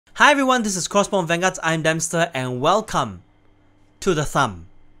Hi everyone, this is Cardfight Vanguard, I'm Dempster, and welcome to The Thumb.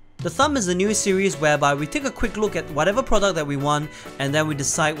 The Thumb is a new series whereby we take a quick look at whatever product that we want and then we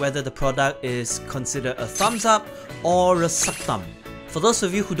decide whether the product is considered a thumbs up or a suck thumb. For those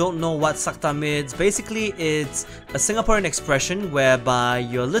of you who don't know what suck thumb is, basically it's a Singaporean expression whereby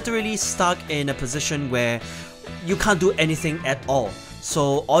you're literally stuck in a position where you can't do anything at all.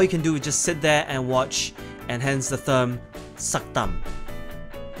 So all you can do is just sit there and watch, and hence the term suck thumb.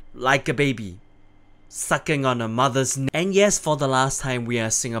 Like a baby sucking on a mother's neck. And yes, for the last time, we are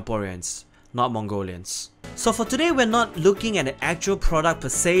Singaporeans, not Mongolians. So for today, we're not looking at an actual product per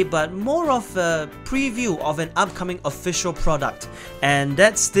se, but more of a preview of an upcoming official product, and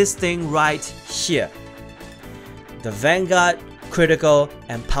that's this thing right here, the Vanguard Critical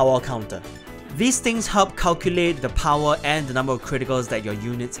and Power Counter. These things help calculate the power and the number of criticals that your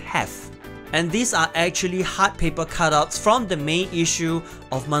units have. And these are actually hard paper cutouts from the main issue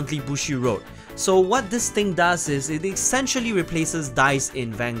of monthly Bushiroad. So what this thing does is it essentially replaces dice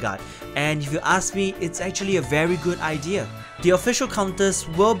in Vanguard, and if you ask me, it's actually a very good idea. The official counters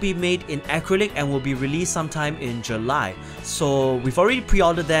will be made in acrylic and will be released sometime in July. So we've already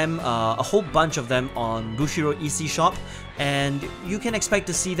pre-ordered them, a whole bunch of them on Bushiroad EC shop, and you can expect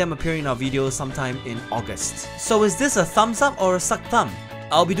to see them appearing in our videos sometime in August. So is this a thumbs up or a suck thumb?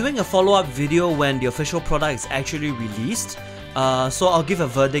 I'll be doing a follow-up video when the official product is actually released, so I'll give a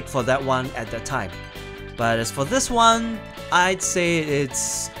verdict for that one at that time. But as for this one, I'd say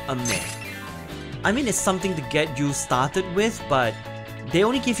it's a meh. I mean, it's something to get you started with, but they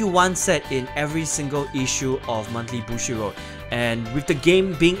only give you one set in every single issue of monthly Bushiroad, and with the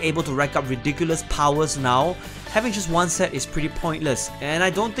game being able to rack up ridiculous powers now, having just one set is pretty pointless, and I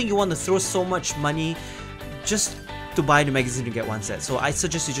don't think you want to throw so much money just to buy the magazine to get one set, so I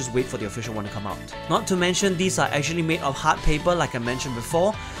suggest you just wait for the official one to come out. Not to mention, these are actually made of hard paper like I mentioned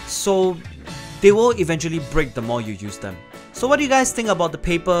before, so they will eventually break the more you use them. So what do you guys think about the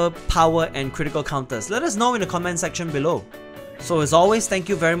paper, power and critical counters? Let us know in the comment section below. So as always, thank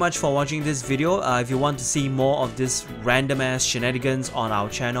you very much for watching this video. If you want to see more of this random ass shenanigans on our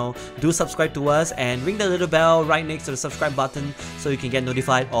channel, do subscribe to us and ring the little bell right next to the subscribe button so you can get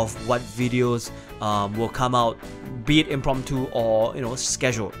notified of what videos will come out, be it impromptu or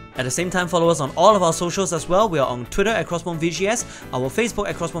scheduled. At the same time, follow us on all of our socials as well. We are on Twitter at CardfightVGS, our Facebook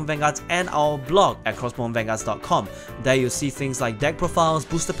at Cardfight Vanguard, and our blog at cardfightvanguard.com. There you'll see things like deck profiles,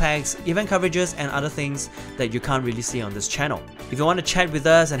 booster packs, event coverages, and other things that you can't really see on this channel. If you want to chat with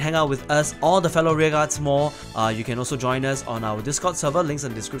us and hang out with us or the fellow rearguards more, you can also join us on our Discord server, links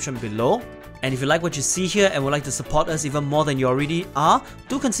in the description below. And if you like what you see here and would like to support us even more than you already are,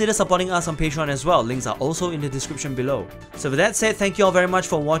 do consider supporting us on Patreon as well. Links are also in the description below. So with that said, thank you all very much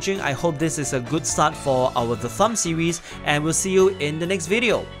for watching. I hope this is a good start for our The Thumb series, and we'll see you in the next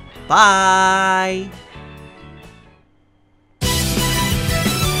video. Bye!